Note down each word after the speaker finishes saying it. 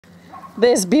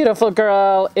This beautiful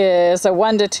girl is a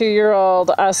 1 to 2 year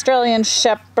old Australian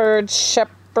Shepherd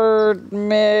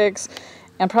mix,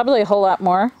 and probably a whole lot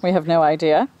more. We have no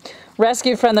idea.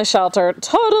 Rescued from the shelter,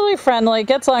 totally friendly,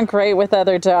 gets on great with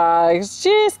other dogs.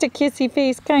 Just a kissy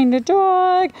face kind of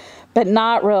dog, but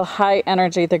not real high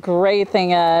energy. The great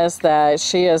thing is that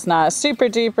she is not super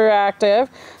duper active,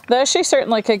 though she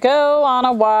certainly could go on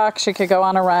a walk. She could go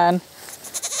on a run.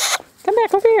 Come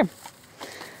back over here.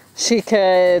 She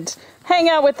could hang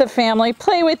out with the family,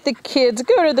 play with the kids,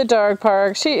 go to the dog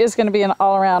park. She is going to be an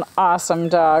all-around awesome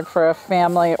dog for a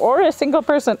family or a single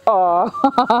person. Oh,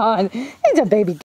 he's a baby.